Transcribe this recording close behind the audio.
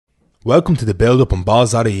Welcome to the Buildup on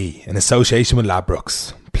Balls.ie in association with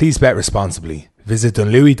Ladbrokes. Please bet responsibly. Visit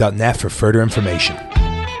dunlewy.net for further information.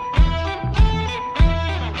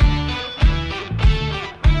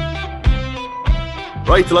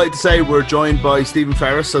 Right, delighted to say we're joined by Stephen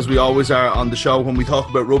Ferris, as we always are on the show when we talk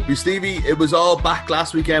about rugby. Stevie, it was all back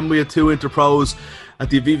last weekend. We had two interpros at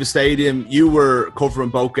the Aviva Stadium. You were covering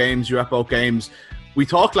both games. You were at both games. We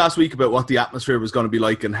talked last week about what the atmosphere was going to be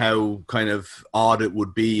like and how kind of odd it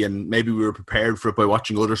would be, and maybe we were prepared for it by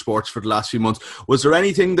watching other sports for the last few months. Was there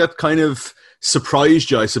anything that kind of surprised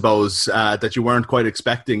you, I suppose, that you weren't quite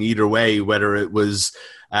expecting either way, whether it was,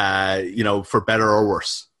 for better or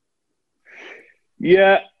worse?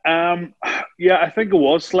 Yeah, I think I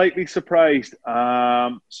was slightly surprised.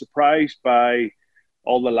 Surprised by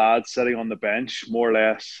all the lads sitting on the bench, more or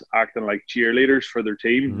less acting like cheerleaders for their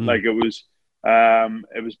team. Mm-hmm. Like it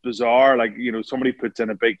was bizarre. Like, somebody puts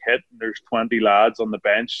in a big hit and there's 20 lads on the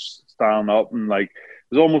bench standing up, and like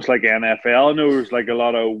it was almost like NFL. There was like a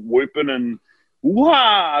lot of whooping and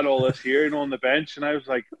wah and all this here, on the bench. And I was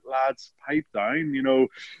like, lads, pipe down. You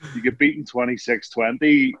get beaten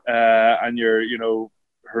 26-20, and you're,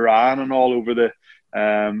 hurrahing and all over the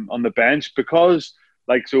on the bench, because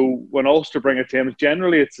so when Ulster bring a team,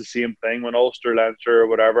 generally it's the same thing. When Ulster, Leinster or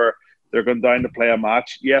whatever, they're going down to play a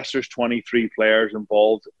match, yes, there's 23 players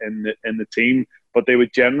involved in the team, but they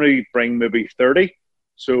would generally bring maybe 30.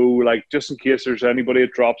 So, just in case there's anybody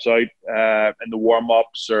that drops out in the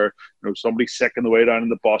warm-ups, or somebody sick on the way down in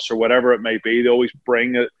the bus or whatever it may be, they always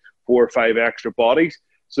bring 4 or 5 extra bodies.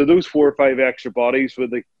 So those 4 or 5 extra bodies were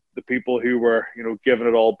the people who were giving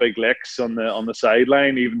it all big licks on the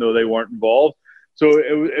sideline, even though they weren't involved. So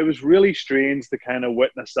it was really strange to kind of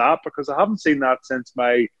witness that, because I haven't seen that since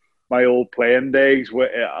my old playing days,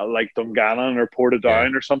 with like Dungannon or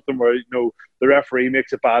Portadown or something, where the referee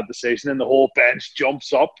makes a bad decision and the whole bench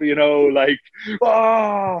jumps up, shouting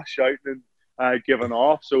and giving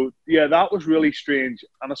off. So yeah, that was really strange,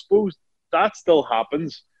 and I suppose that still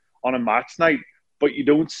happens on a match night, but you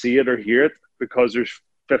don't see it or hear it because there's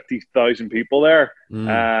 50,000 people there,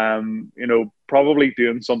 probably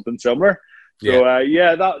doing something similar. So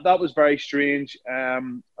that was very strange. I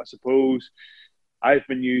suppose I've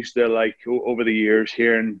been used to, over the years,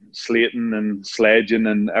 hearing slating and sledging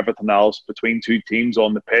and everything else between two teams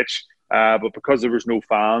on the pitch. But because there was no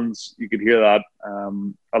fans, you could hear that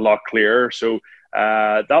a lot clearer. So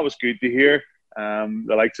that was good to hear.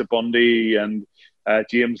 The likes of Bundy and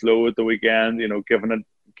James Lowe at the weekend, giving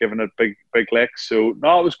it big licks. So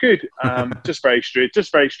no, it was good. Just very strange.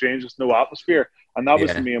 There's no atmosphere, and that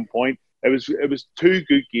was the main point. It was 2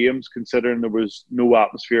 good games, considering there was no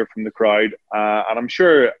atmosphere from the crowd, and I'm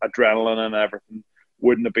sure adrenaline and everything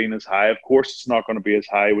wouldn't have been as high. Of course, it's not going to be as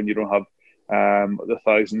high when you don't have the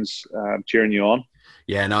thousands cheering you on.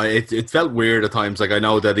 Yeah, no, it felt weird at times. Like, I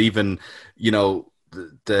know that even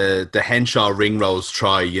the Henshaw Ringrose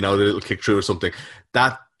try, the little kick through or something,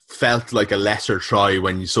 that felt like a lesser try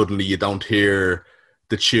when you don't hear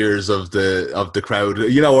the cheers of the crowd,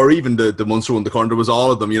 or even the Munster one, the corner. There was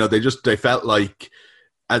all of them, they felt like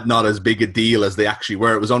not as big a deal as they actually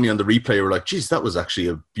were. It was only on the replay we're like, geez, that was actually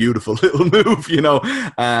a beautiful little move,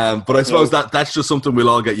 but I suppose that's just something we'll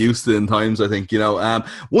all get used to in times, I think.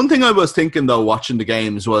 One thing I was thinking though, watching the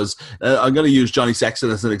games, was I'm going to use Johnny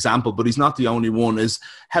Sexton as an example, but he's not the only one, is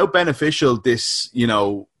how beneficial this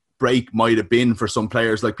break might have been for some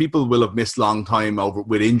players. Like, people will have missed long time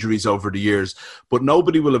with injuries over the years, but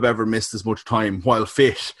nobody will have ever missed as much time while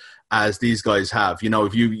fit as these guys have.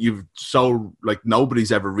 If you've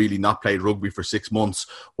nobody's ever really not played rugby for 6 months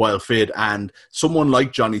while fit, and someone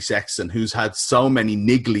like Johnny Sexton, who's had so many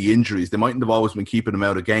niggly injuries, they mightn't have always been keeping him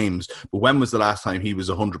out of games, but when was the last time he was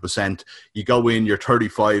 100%? You go in, you're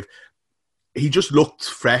 35. He just looked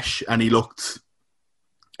fresh, and he looked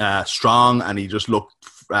strong, and he just looked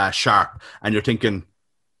sharp, and you're thinking,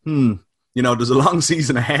 there's a long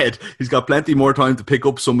season ahead. He's got plenty more time to pick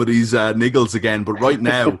up some of these niggles again, but right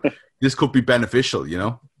now this could be beneficial.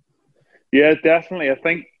 Yeah, definitely. I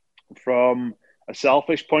think from a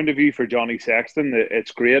selfish point of view for Johnny Sexton,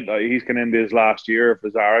 it's great. He's going into his last year of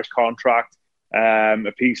his Irish contract.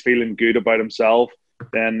 If he's feeling good about himself,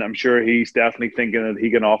 then I'm sure he's definitely thinking that he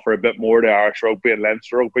can offer a bit more to Irish rugby and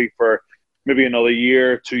Leinster rugby for maybe another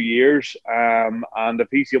year, 2 years. And if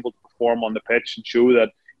he's able to perform on the pitch and show that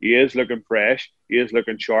he is looking fresh, he is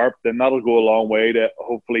looking sharp, then that'll go a long way to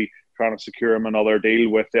hopefully trying to secure him another deal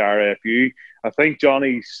with the RFU. I think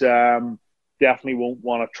Johnny's definitely won't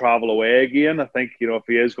want to travel away again. I think, if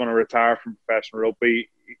he is going to retire from professional rugby,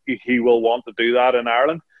 he will want to do that in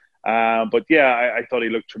Ireland. But yeah, I thought he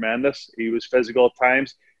looked tremendous. He was physical at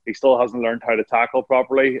times. he still hasn't learned how to tackle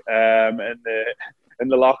properly in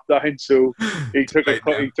the lockdown. So he took a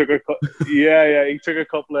couple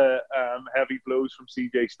of heavy blows from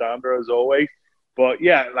CJ Stander as always. But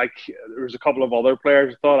yeah, like there was a couple of other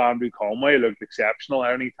players. I thought Andrew Conway looked exceptional.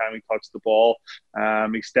 Any time he touched the ball,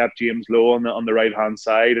 he stepped James Lowe on the right hand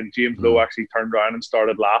side, and James Lowe actually turned around and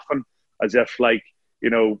started laughing as if like, you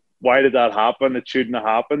know, why did that happen? It shouldn't have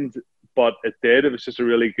happened, but it did. It was just a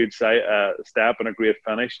really good step and a great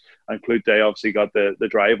finish. And Cloutey obviously got the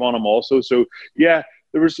drive on him also. So yeah,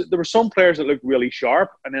 there were some players that looked really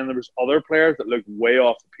sharp, and then there was other players that looked way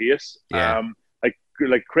off the pace. Yeah.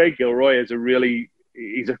 Like Craig Gilroy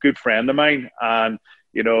he's a good friend of mine, and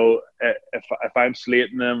you know, if I'm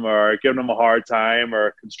slating him or giving him a hard time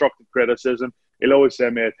or constructive criticism, he'll always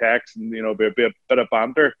send me a text and, you know, be a bit of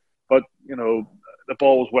banter. But you know, the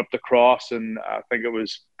ball was whipped across, and I think it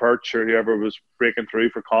was Perch or whoever was breaking through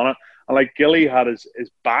for Connacht, and like Gilly had his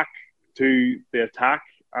back to the attack,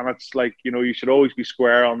 and it's like, you know, you should always be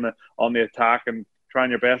square on the attack and trying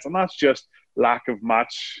your best, and that's just lack of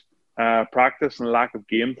match practice and lack of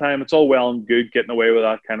game time. It's all well and good getting away with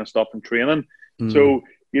that kind of stuff in training. So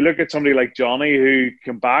you look at somebody like Johnny who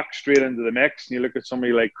can back straight into the mix, and you look at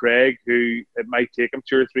somebody like Craig who it might take him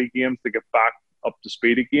 2 or 3 games to get back up to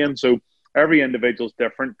speed again. So every individual's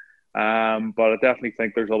different, but I definitely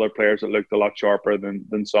think there's other players that looked a lot sharper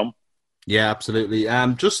than some. Yeah, absolutely.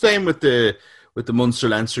 Just staying with the Munster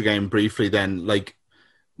Leinster game briefly, then, like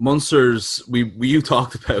Munster's, you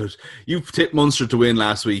talked about, you tipped Munster to win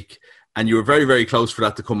last week, and you were very, very close for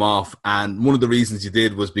that to come off. And one of the reasons you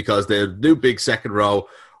did was because they had a new big second row,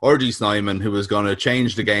 R.G. Snyman, who was going to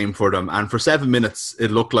change the game for them. And for 7 minutes,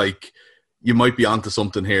 it looked like you might be onto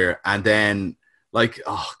something here. And then, like,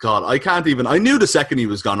 oh God, I knew the second he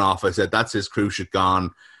was gone off, I said, that's his cruciate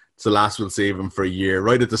gone. It's the last we'll save him for a year,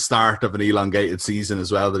 right at the start of an elongated season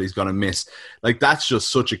as well that he's going to miss. Like, that's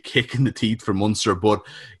just such a kick in the teeth for Munster. But,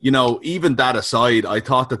 you know, even that aside, I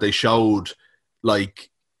thought that they showed, like,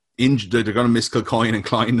 they're going to miss Kilcoyne and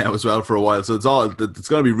Klein now as well for a while. So it's going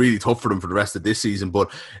to be really tough for them for the rest of this season.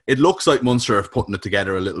 But it looks like Munster have putting it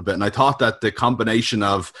together a little bit. And I thought that the combination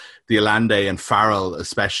of the Allende and Farrell,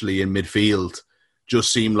 especially in midfield,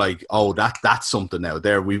 just seemed like, oh, that's something now.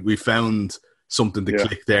 There, we found something to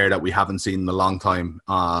click there that we haven't seen in a long time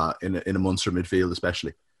in a Munster midfield,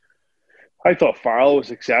 especially. I thought Farrell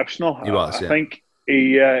was exceptional. He was, I think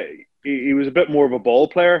he was a bit more of a ball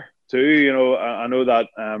player too. You know, I know that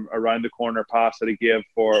around the corner pass that he gave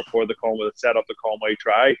for the Conway, that set up the Conway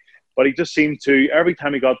try, but he just seemed to, every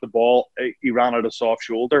time he got the ball, he ran out of soft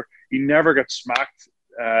shoulder. He never got smacked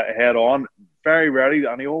head on, very rarely,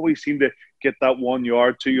 and he always seemed to get that 1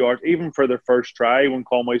 yard, 2 yards, even for their first try. When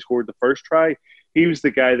Conway scored the first try, he was the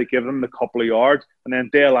guy that gave them the couple of yards. And then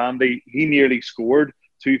Dale Andy, he nearly scored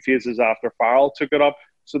 2 phases after Farrell took it up.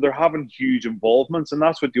 So they're having huge involvements, and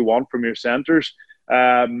that's what you want from your centres.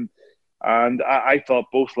 And I thought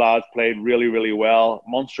both lads played really, really well.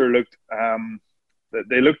 Munster looked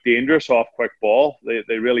they looked dangerous off quick ball.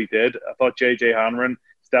 They really did. I thought JJ Hanrahan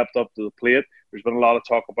stepped up to the plate. There's been a lot of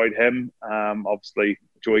talk about him. Obviously,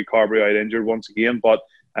 Joey Carberry out injured once again, but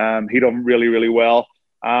he done really, really well.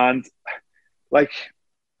 And like,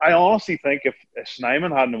 I honestly think if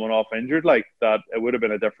Snyman hadn't went off injured, like that, it would have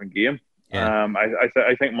been a different game. Yeah.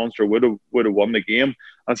 I think Munster would have won the game.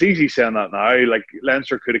 And it's easy saying that now. Like,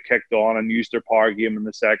 Leinster could have kicked on and used their power game in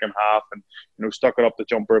the second half, and, you know, stuck it up the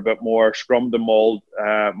jumper a bit more, scrummed and mauled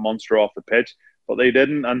Munster off the pitch, but they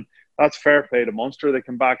didn't. And that's fair play to Munster. They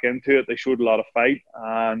came back into it. They showed a lot of fight,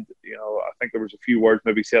 and, you know, I think there was a few words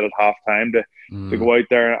maybe said at half time to go out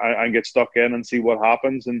there and get stuck in and see what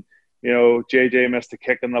happens. And, you know, JJ missed a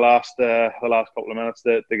kick in the last couple of minutes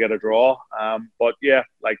to get a draw. But yeah,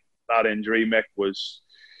 like, that injury, Mick, was,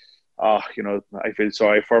 you know, I feel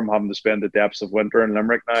sorry for him having to spend the depths of winter in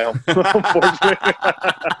Limerick now. Unfortunately,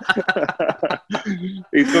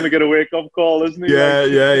 he's going to get a wake-up call, isn't he?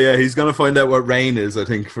 Yeah. He's going to find out what rain is, I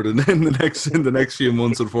think, for in the next few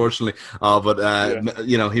months, unfortunately.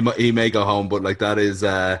 You know, he may go home, but like, that is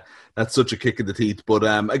that's such a kick in the teeth. But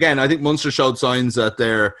again, I think Munster showed signs that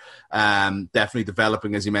they're definitely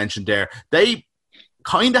developing, as you mentioned there. They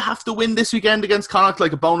kind of have to win this weekend against Connacht.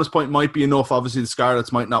 Like, a bonus point might be enough. Obviously, the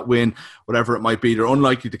Scarlets might not win, whatever it might be. They're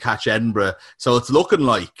unlikely to catch Edinburgh. So it's looking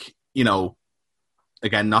like, you know,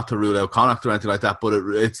 again, not to rule out Connacht or anything like that, but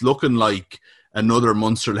it's looking like another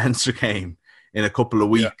Munster-Leinster game in a couple of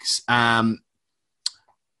weeks. Yeah.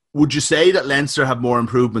 Would you say that Leinster have more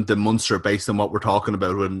improvement than Munster based on what we're talking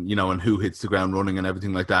about, when, you know, and who hits the ground running and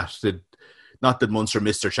everything like that? Not that Munster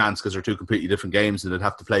missed their chance, because they're two completely different games and they'd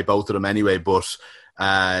have to play both of them anyway, but,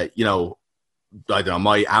 you know, I don't know,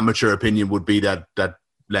 my amateur opinion would be that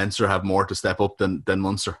Leinster have more to step up than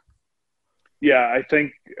Munster. Yeah, I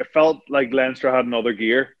think it felt like Leinster had another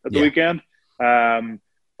gear at the weekend.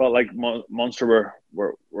 Felt like Munster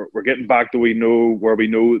were getting back to where we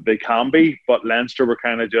know they can be, but Leinster were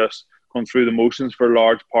kind of just going through the motions for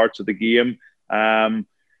large parts of the game.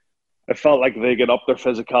 It felt like they get up their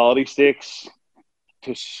physicality stakes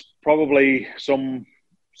to probably something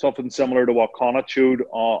similar to what Connacht showed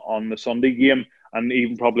on the Sunday game, and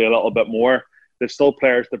even probably a little bit more. There's still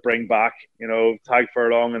players to bring back. Tag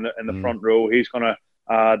Furlong in the front row. He's going to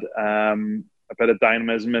add a bit of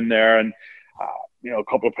dynamism in there, and a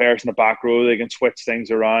couple of players in the back row. They can switch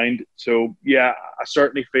things around. So yeah, I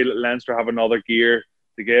certainly feel that Leinster have another gear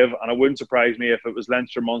to give, and it wouldn't surprise me if it was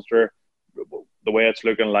Leinster Munster the way it's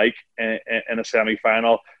looking like in a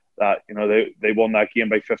semi-final. That they won that game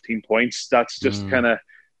by 15 points. That's just kind of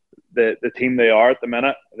the team they are at the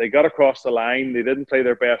minute. They got across the line. They didn't play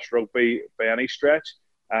their best rugby by any stretch,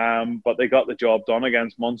 but they got the job done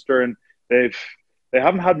against Munster, and they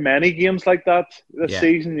haven't had many games like that this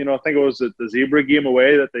season. I think it was the Zebra game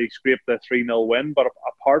away that they scraped a 3-0 win, but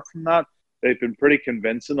apart from that, they've been pretty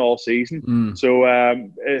convincing all season. So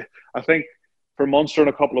I think for Munster in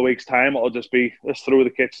a couple of weeks' time, it'll just be, let's throw the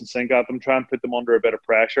kitchen sink at them, try and put them under a bit of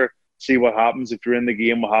pressure, see what happens. If you're in the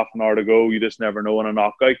game with half an hour to go, you just never know in a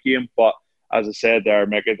knockout game. But as I said there,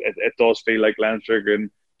 Mick, it does feel like Leinster can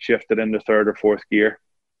shift it into third or fourth gear.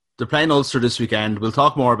 They're playing Ulster this weekend. We'll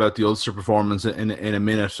talk more about the Ulster performance in a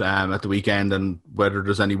minute at the weekend and whether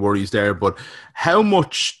there's any worries there. But how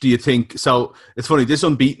much do you think... So it's funny, this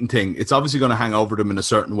unbeaten thing, it's obviously going to hang over them in a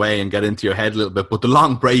certain way and get into your head a little bit. But the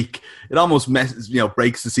long break, it almost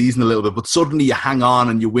breaks the season a little bit. But suddenly you hang on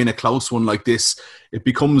and you win a close one like this. It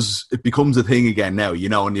becomes a thing again now,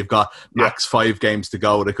 and you've got max 5 games to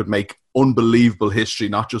go. They could make unbelievable history,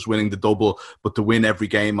 not just winning the double, but to win every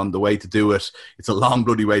game on the way to do it. It's a long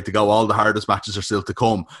bloody way to go. All the hardest matches are still to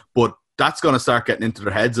come. But that's going to start getting into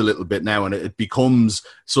their heads a little bit now, and it becomes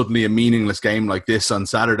suddenly a meaningless game like this on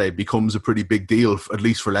Saturday becomes a pretty big deal, at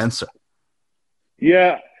least for Leinster.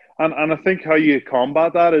 Yeah, and I think how you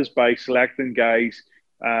combat that is by selecting guys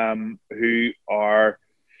who are...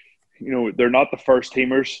 they're not the first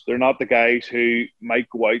teamers. They're not the guys who might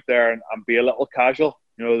go out there and be a little casual.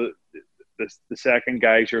 The second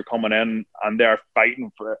guys who are coming in and they're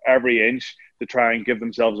fighting for every inch to try and give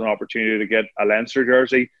themselves an opportunity to get a Leinster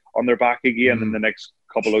jersey on their back again in the next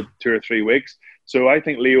couple of 2 or 3 weeks. So I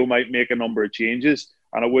think Leo might make a number of changes,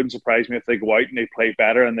 and it wouldn't surprise me if they go out and they play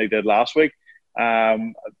better than they did last week.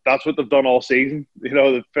 That's what they've done all season.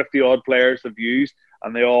 The 50-odd players they've used,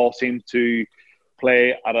 and they all seem to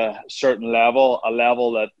play at a certain level, a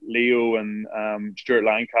level that Leo and Stuart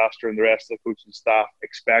Lancaster and the rest of the coaching staff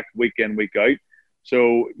expect week in, week out.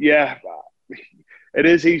 So, yeah, it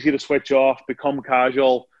is easy to switch off, become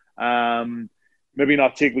casual, maybe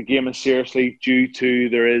not take the game as seriously due to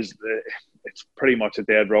it's pretty much a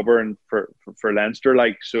dead rubber and for Leinster.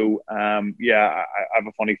 So, I have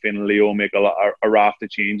a funny feeling Leo will make a raft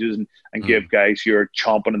of changes and give guys who are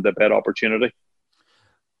chomping at the bit opportunity.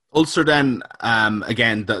 Ulster then,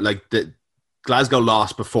 again, the Glasgow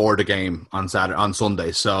lost before the game on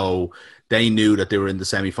Sunday, so they knew that they were in the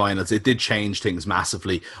semi-finals. It did change things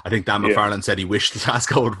massively. I think Dan McFarlane said he wished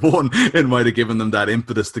Glasgow had won. It might have given them that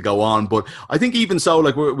impetus to go on. But I think even so,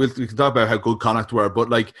 we can talk about how good Connacht were, but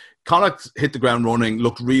Connacht hit the ground running,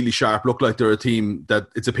 looked really sharp, looked like they're a team that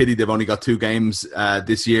it's a pity they've only got 2 games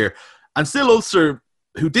this year. And still Ulster,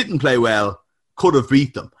 who didn't play well, could have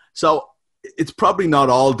beat them. So it's probably not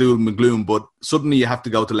all doom and gloom, but suddenly you have to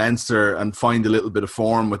go to Leinster and find a little bit of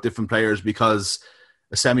form with different players because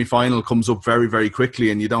a semi-final comes up very, very quickly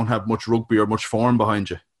and you don't have much rugby or much form behind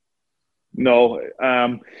you. No.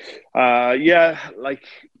 The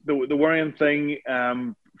worrying thing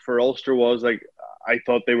for Ulster was, I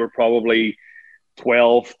thought they were probably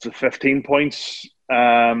 12 to 15 points,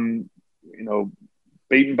 beaten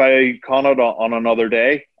by Connacht on another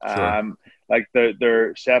day. Sure.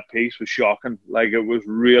 Their set piece was shocking. It was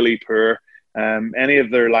really poor. Any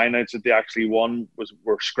of their lineouts that they actually won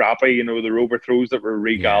were scrappy. The overthrows that were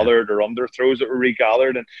regathered or underthrows that were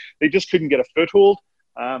regathered, and they just couldn't get a foothold.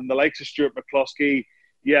 The likes of Stuart McCluskey,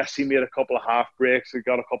 yes, he made a couple of half breaks. He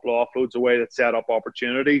got a couple of offloads away that set up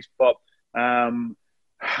opportunities, but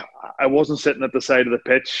I wasn't sitting at the side of the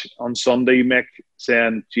pitch on Sunday, Mick,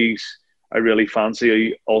 saying, geez, I really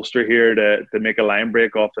fancy Ulster here to make a line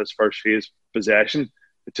break off this first phase possession.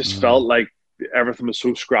 It just felt like everything was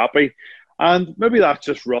so scrappy. And maybe that's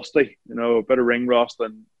just rusty, a bit of ring rust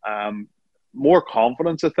and more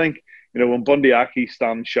confidence, I think. when Bundyaki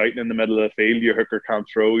stands shouting in the middle of the field, your hooker can't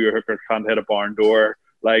throw, your hooker can't hit a barn door.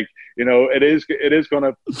 Like, it is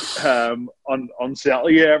going to unsettle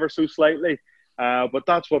you ever so slightly. But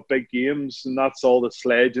that's what big games, and that's all the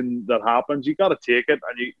sledging that happens. You got to take it,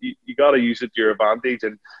 and you got to use it to your advantage.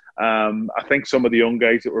 And I think some of the young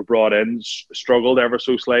guys that were brought in struggled ever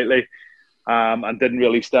so slightly, and didn't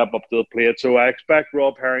really step up to the plate. So I expect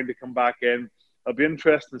Rob Herring to come back in. It'll be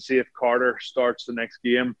interesting to see if Carter starts the next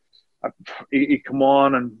game. He come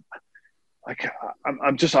on, and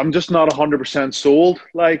I'm just not 100% sold.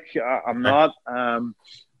 Like, I'm not.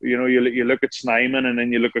 You look at Snyman, and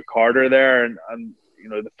then you look at Carter there, and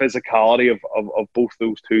the physicality of both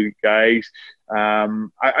those two guys.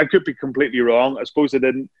 I could be completely wrong. I suppose I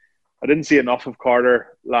didn't see enough of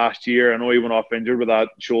Carter last year. I know he went off injured with that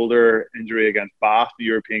shoulder injury against Bath, the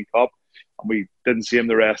European Cup, and we didn't see him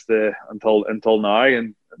the rest until now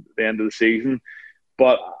and the end of the season.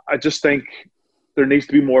 But I just think there needs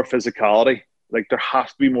to be more physicality. Like, there has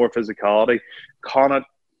to be more physicality. Connacht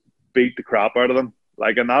beat the crap out of them.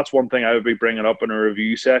 Like, and that's one thing I would be bringing up in a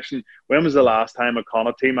review session. When was the last time a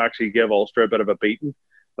Connacht team actually gave Ulster a bit of a beating?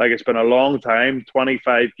 Like, it's been a long time.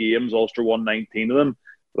 25 games, Ulster won 19 of them.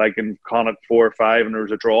 Like, in Connacht 4 or 5, and there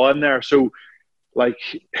was a draw in there. So, like,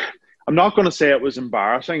 I'm not going to say it was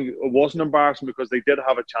embarrassing. It wasn't embarrassing because they did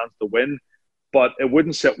have a chance to win, but it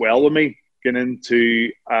wouldn't sit well with me getting into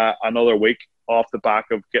another week off the back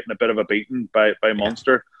of getting a bit of a beating by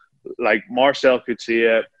Munster. Like, Marcel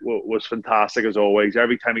Coetzee was fantastic as always.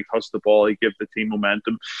 Every time he touched the ball, he gave the team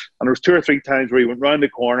momentum. And there was 2 or 3 times where he went round the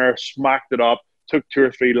corner, smacked it up, took 2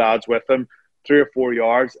 or 3 lads with him, 3 or 4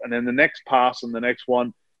 yards, and then the next pass and the next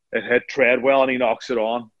one, it hit Treadwell and he knocks it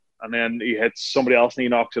on. And then he hits somebody else and he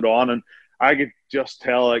knocks it on. And I could just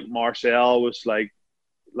tell, like, Marcel was like,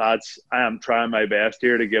 lads, I am trying my best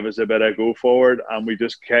here to give us a bit of go forward, and we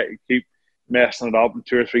just keep messing it up in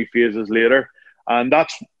 2 or 3 phases later. And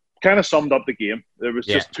that's kind of summed up the game. There was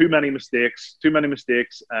just too many mistakes.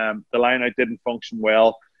 The line-out didn't function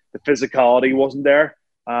well. The physicality wasn't there.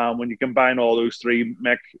 When you combine all those three,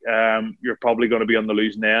 Mick, you're probably going to be on the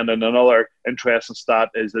losing end. And another interesting stat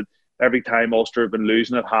is that every time Ulster have been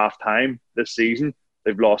losing at half-time this season,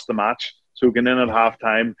 they've lost the match. So getting in at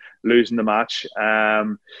half-time, losing the match,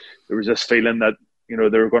 there was this feeling that they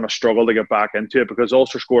were going to struggle to get back into it, because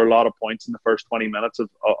Ulster scored a lot of points in the first 20 minutes of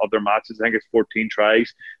their matches. I think it's 14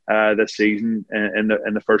 tries this season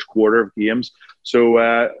in the first quarter of games. So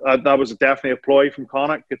that was definitely a ploy from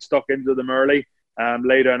Connacht. Get stuck into them early,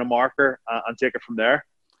 lay down a marker, and take it from there.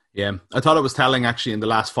 Yeah, I thought it was telling actually in the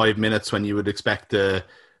last 5 minutes, when you would expect the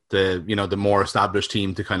more established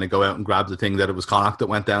team to kind of go out and grab the thing, that it was Connacht that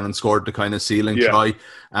went down and scored the kind of ceiling try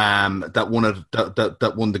that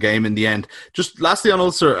won the game in the end. Just lastly on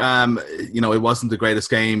Ulster, it wasn't the greatest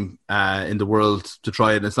game in the world to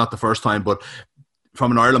try it. And it's not the first time, but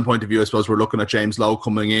from an Ireland point of view, I suppose we're looking at James Lowe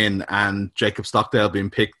coming in and Jacob Stockdale being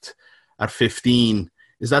picked at 15.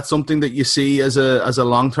 Is that something that you see as a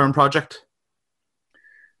long-term project?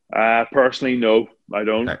 Personally, no, I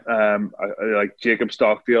don't. Okay. I like Jacob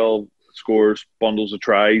Stockdale, scores bundles of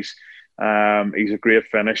tries. He's a great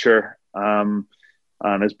finisher, and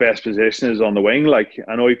his best position is on the wing. Like,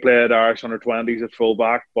 I know he played Irish under-20s at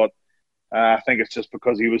full-back, but I think it's just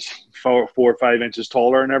because he was 4 or 5 inches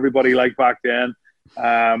taller than everybody like back then.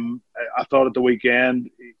 I thought at the weekend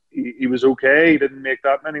he was okay. He didn't make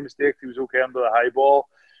that many mistakes. He was okay under the high ball.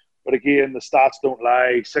 But again, the stats don't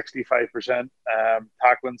lie. 65%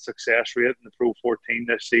 tackling success rate in the Pro 14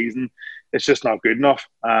 this season. It's just not good enough.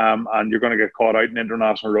 And you're going to get caught out in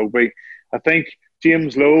international rugby. I think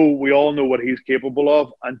James Lowe, we all know what he's capable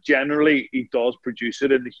of. And generally, he does produce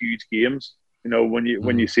it in the huge games. When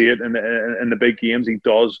you see it in the big games, he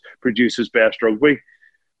does produce his best rugby.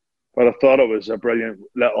 But I thought it was a brilliant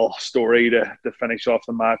little story to finish off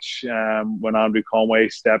the match when Andrew Conway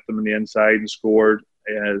stepped him on the inside and scored.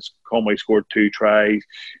 Conway scored 2 tries.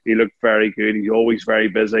 He looked very good. He's always very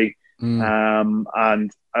busy. And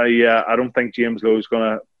I don't think James Lowe is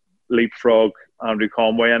going to leapfrog Andrew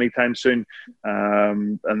Conway anytime soon.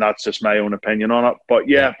 And that's just my own opinion on it. But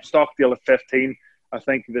Stockdale at 15. I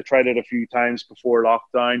think they tried it a few times before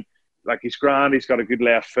lockdown. Like, he's grand. He's got a good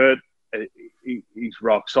left foot. He's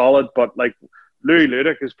rock solid. But like, Louis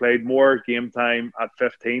Ludick has played more game time at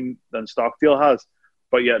 15 than Stockdale has.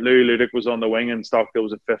 But yet Louis Ludick was on the wing and Stockdale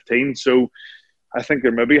was at 15. So I think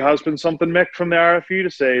there maybe has been something, Mick, from the RFU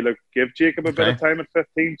to say, look, give Jacob a bit of time at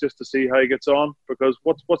 15 just to see how he gets on. Because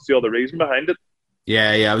what's the other reason behind it?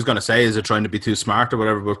 Yeah, I was going to say, is it trying to be too smart or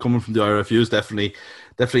whatever? But coming from the RFU is definitely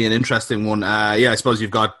an interesting one. I suppose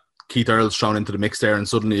you've got Keith Earls thrown into the mix there, and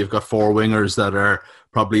suddenly you've got 4 wingers that are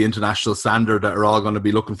probably international standard that are all going to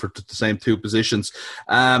be looking for the same 2 positions.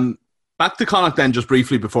 Back to Connacht then, just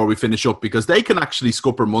briefly before we finish up, because they can actually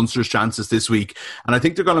scupper Munster's chances this week, and I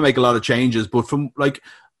think they're going to make a lot of changes. But from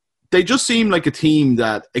they just seem like a team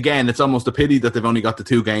that, again, it's almost a pity that they've only got the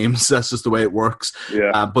 2 games. That's just the way it works.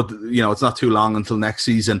 Yeah. But, it's not too long until next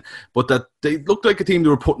season. But that they looked like a team that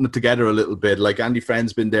were putting it together a little bit. Like Andy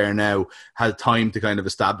Friend's been there now, had time to kind of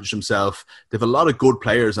establish himself. They have a lot of good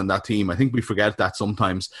players on that team. I think we forget that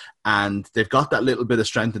sometimes. And they've got that little bit of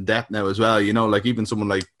strength and depth now as well. Like even someone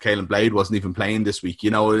like Caelan Blade wasn't even playing this week,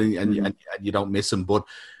 and you don't miss him. But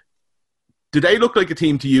do they look like a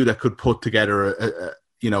team to you that could put together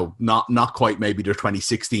not quite maybe their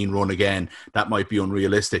 2016 run again? That might be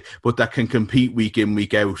unrealistic, but that can compete week in,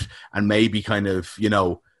 week out, and maybe kind of,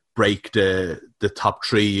 break the top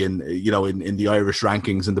 3 in the Irish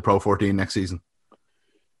rankings in the Pro 14 next season?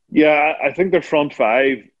 Yeah, I think their front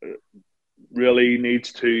 5 really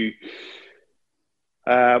needs to.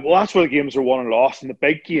 That's where the games are won and lost in the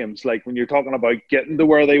big games. Like when you're talking about getting to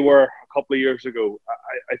where they were a couple of years ago,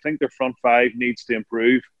 I think their front 5 needs to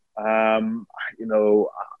improve.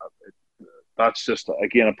 That's just,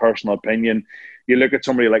 again, a personal opinion. You look at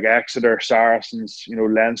somebody like Exeter, Saracens,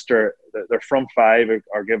 Leinster, their front 5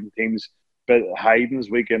 are giving teams bit hidings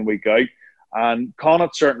week in, week out. And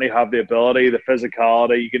Connacht certainly have the ability, the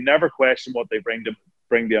physicality. You can never question what they bring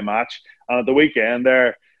to a match. And at the weekend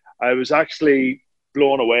there, I was actually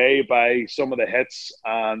blown away by some of the hits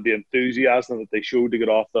and the enthusiasm that they showed to get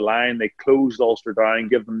off the line. They closed Ulster down,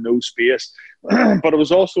 give them no space. But it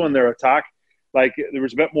was also in their attack. Like there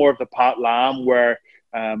was a bit more of the Pat Lam where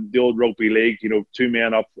the old rugby league, 2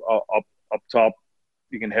 men up top,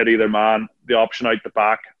 you can hit either man, the option out the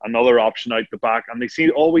back, another option out the back. And they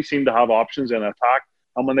always seem to have options in attack.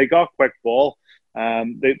 And when they got quick ball,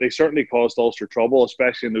 they certainly caused Ulster trouble,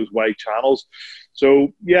 especially in those wide channels.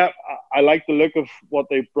 So, yeah, I like the look of what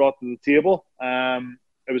they brought to the table.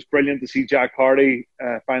 It was brilliant to see Jack Hardy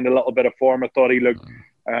find a little bit of form. I thought he looked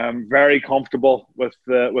very comfortable with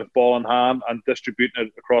ball in hand and distributing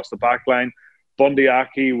it across the back line. Bundy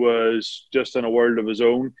Aki was just in a world of his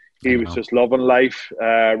own. He was just loving life,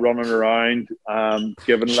 running around,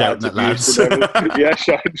 giving lads abuse. Yeah,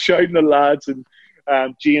 shouting at lads and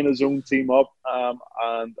G'ing his own team up.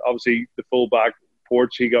 And obviously the fullback,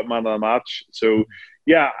 Porch, he got man of the match. So,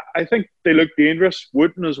 yeah, I think they look dangerous.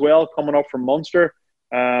 Wooten as well, coming up from Munster.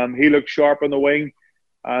 He looked sharp on the wing.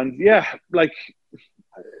 And, yeah,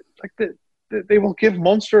 they will give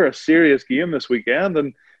Munster a serious game this weekend.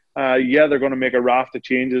 And, they're going to make a raft of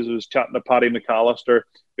changes. I was chatting to Paddy McAllister,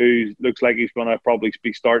 who looks like he's going to probably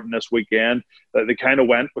be starting this weekend. They kind of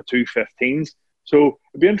went with 2 15s. So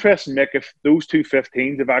it'd be interesting, Mick, if those 2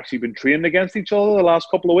 15s have actually been trained against each other the last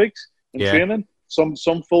couple of weeks in training. Some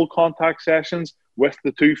full contact sessions with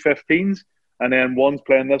the 2 15s, and then one's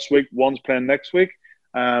playing this week, one's playing next week.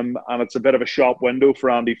 And it's a bit of a shop window for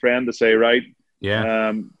Andy Friend to say, right,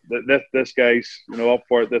 this guy's up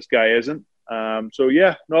for it, this guy isn't.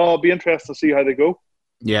 It'll be interesting to see how they go.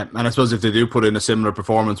 Yeah, and I suppose if they do put in a similar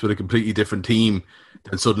performance with a completely different team,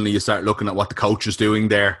 then suddenly you start looking at what the coach is doing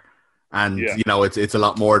there. And, it's a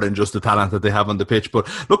lot more than just the talent that they have on the pitch. But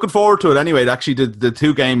looking forward to it anyway. Actually, the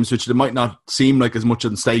 2 games, which they might not seem like as much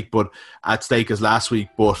at stake as last week,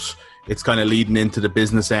 but it's kind of leading into the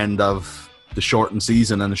business end of the shortened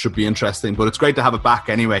season, and it should be interesting. But it's great to have it back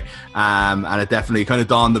anyway. And it definitely kind of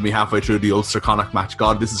dawned on me halfway through the Ulster Connacht match.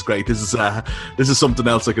 God, this is great. This is something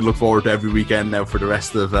else I can look forward to every weekend now for the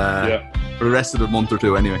rest of the month or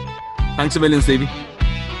 2 anyway. Thanks a million, Stevie.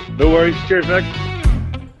 No worries. Cheers, Nick.